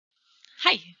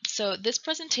Hi, so this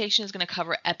presentation is going to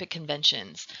cover epic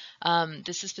conventions.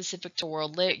 This is specific to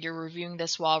World Lit. You're reviewing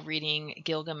this while reading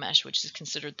Gilgamesh, which is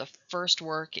considered the first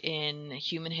work in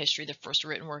human history, the first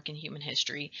written work in human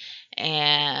history,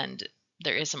 and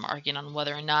there is some argument on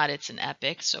whether or not it's an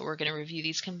epic, so we're going to review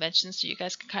these conventions so you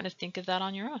guys can kind of think of that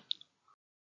on your own.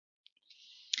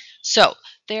 So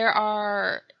there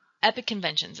are epic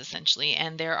conventions essentially,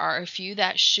 and there are a few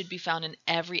that should be found in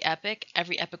every epic.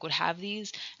 Every epic would have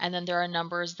these, and then there are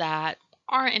numbers that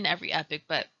aren't in every epic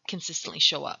but consistently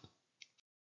show up.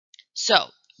 So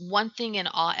one thing in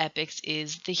all epics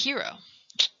is the hero.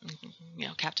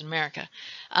 Captain America.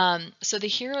 So the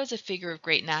hero is a figure of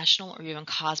great national or even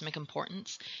cosmic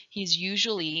importance. He's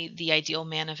usually the ideal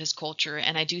man of his culture,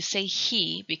 and I do say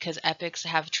he because epics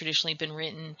have traditionally been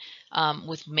written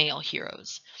with male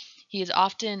heroes. He is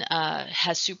often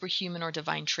has superhuman or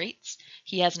divine traits.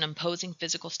 He has an imposing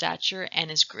physical stature and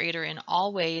is greater in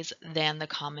all ways than the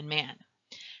common man.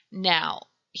 Now,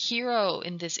 hero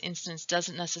in this instance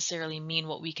doesn't necessarily mean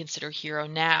what we consider hero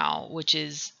now, which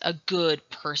is a good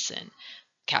person,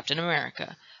 Captain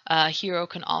America. Hero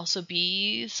can also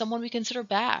be someone we consider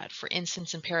bad. For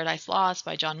instance, in Paradise Lost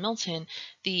by John Milton,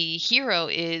 the hero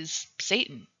is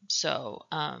Satan. So,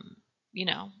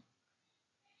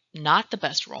 not the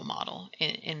best role model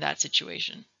in that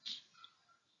situation.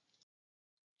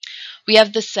 We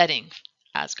have the setting,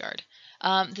 Asgard.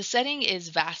 The setting is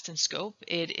vast in scope.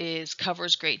 It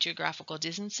covers great geographical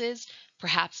distances,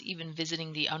 perhaps even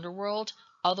visiting the underworld,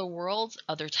 other worlds,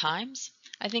 other times.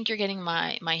 I think you're getting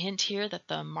my hint here that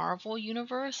the Marvel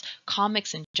Universe,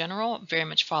 comics in general, very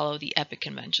much follow the epic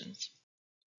conventions.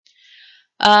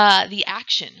 The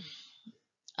action.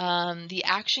 The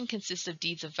action consists of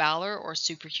deeds of valor or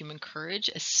superhuman courage,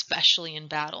 especially in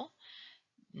battle.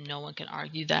 No one can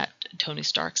argue that Tony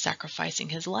Stark sacrificing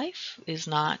his life is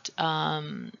not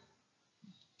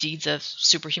deeds of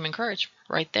superhuman courage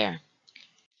right there.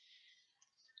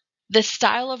 The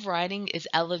style of writing is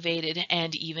elevated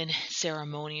and even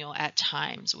ceremonial at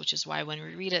times, which is why when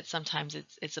we read it, sometimes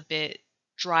it's a bit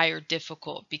dry or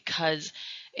difficult because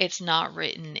it's not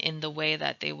written in the way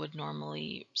that they would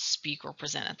normally speak or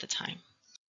present at the time.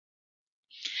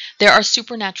 There are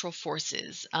supernatural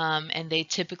forces, and they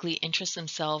typically interest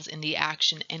themselves in the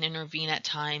action and intervene at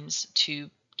times to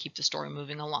keep the story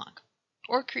moving along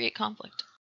or create conflict.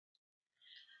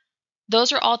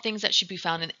 Those are all things that should be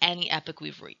found in any epic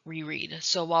we reread.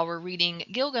 So while we're reading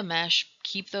Gilgamesh,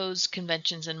 keep those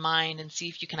conventions in mind and see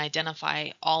if you can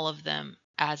identify all of them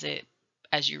as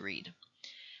you read.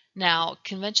 Now,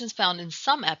 conventions found in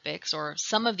some epics, or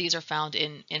some of these are found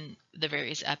in the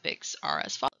various epics, are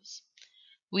as follows.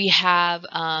 We have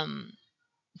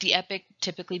the epic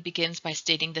typically begins by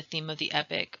stating the theme of the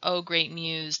epic. Oh, great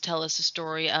muse, tell us the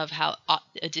story of how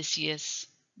Odysseus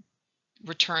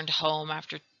returned home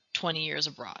after 20 years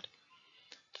abroad.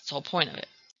 That's the whole point of it.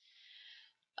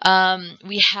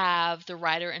 We have the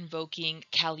writer invoking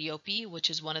Calliope, which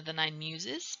is one of the 9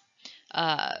 muses.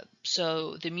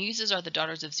 So the muses are the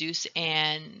daughters of Zeus,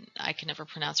 and I can never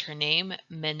pronounce her name,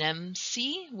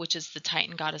 Menemse, which is the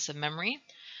Titan goddess of memory.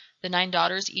 The 9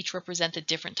 daughters each represent the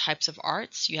different types of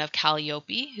arts. You have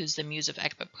Calliope, who's the muse of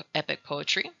epic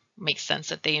poetry. Makes sense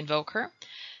that they invoke her.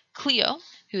 Clio,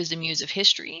 who is the muse of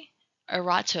history.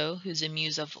 Erato, who's the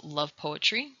muse of love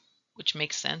poetry, which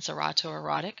makes sense, erato,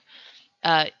 erotic.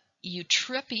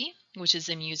 Euterpe, which is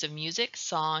the muse of music,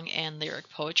 song, and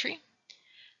lyric poetry.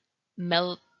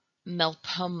 Melpomene,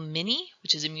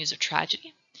 which is a muse of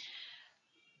tragedy.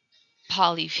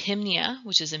 Polyhymnia,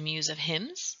 which is a muse of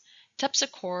hymns.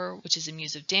 Terpsichore, which is a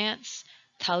muse of dance.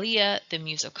 Thalia, the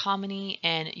muse of comedy,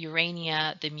 and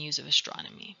Urania, the muse of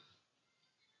astronomy.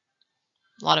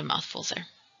 A lot of mouthfuls there.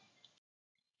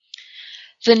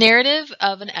 The narrative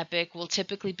of an epic will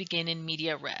typically begin in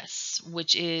media res,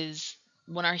 which is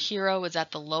when our hero is at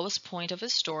the lowest point of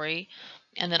his story,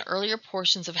 and then earlier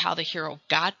portions of how the hero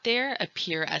got there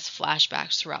appear as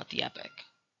flashbacks throughout the epic.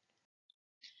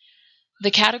 The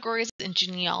categories and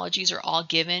genealogies are all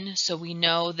given, so we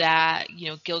know that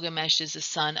Gilgamesh is the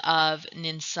son of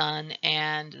Ninsun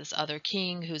and this other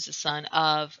king who's the son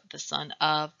of the son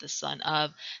of the son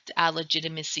of, to add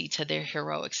legitimacy to their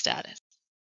heroic status.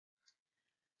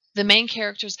 The main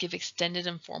characters give extended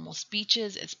and formal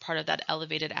speeches. It's part of that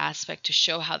elevated aspect to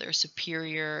show how they're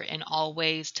superior in all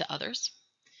ways to others.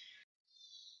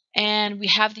 And we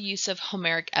have the use of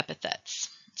Homeric epithets.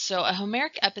 So a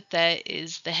Homeric epithet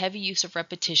is the heavy use of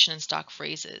repetition in stock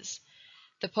phrases.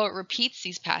 The poet repeats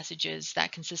these passages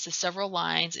that consist of several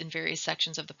lines in various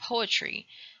sections of the poetry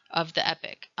of the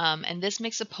epic, and this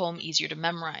makes the poem easier to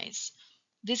memorize.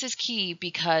 This is key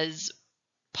because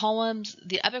poems,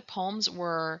 the epic poems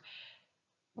were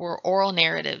oral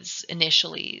narratives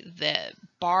initially. The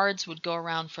bards would go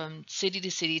around from city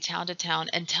to city, town to town,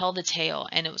 and tell the tale,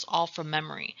 and it was all from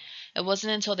memory. It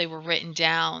wasn't until they were written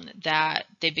down that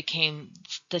they became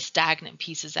the stagnant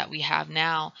pieces that we have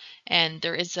now. And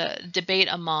there is a debate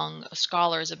among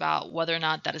scholars about whether or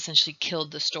not that essentially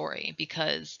killed the story,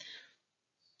 because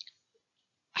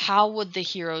how would the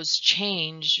heroes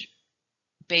change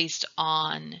based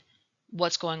on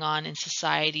what's going on in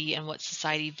society and what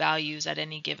society values at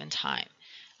any given time?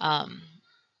 Um,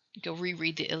 Go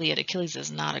reread the Iliad. Achilles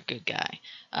is not a good guy.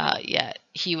 Yet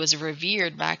he was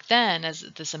revered back then as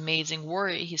this amazing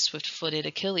warrior. He's swift-footed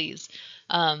Achilles.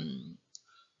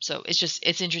 So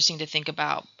it's interesting to think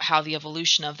about how the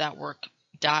evolution of that work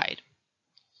died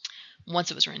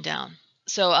once it was written down.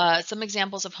 So some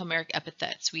examples of Homeric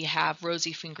epithets. We have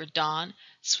rosy-fingered Dawn,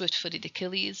 swift-footed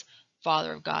Achilles,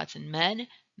 father of gods and men,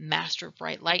 master of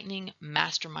bright lightning,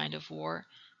 mastermind of war,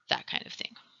 that kind of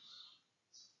thing.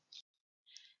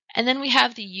 And then we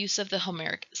have the use of the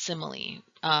Homeric simile,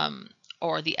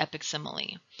 or the epic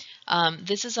simile.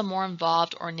 This is a more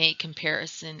involved, ornate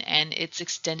comparison, and it's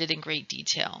extended in great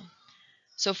detail.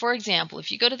 So for example,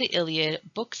 if you go to the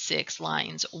Iliad, Book 6,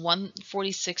 lines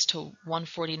 146 to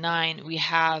 149, we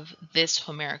have this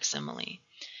Homeric simile.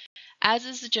 As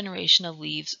is the generation of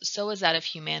leaves, so is that of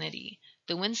humanity.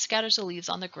 The wind scatters the leaves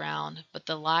on the ground, but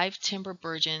the live timber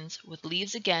burgeons, with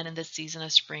leaves again in the season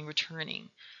of spring returning.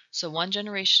 So one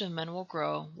generation of men will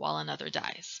grow, while another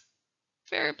dies.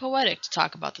 Very poetic to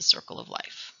talk about the circle of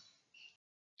life.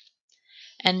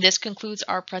 And this concludes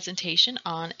our presentation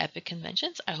on epic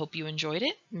conventions. I hope you enjoyed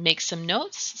it. Make some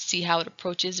notes, see how it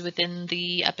approaches within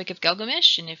the Epic of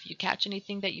Gilgamesh, and if you catch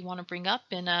anything that you want to bring up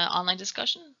in an online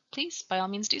discussion, please, by all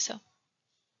means, do so.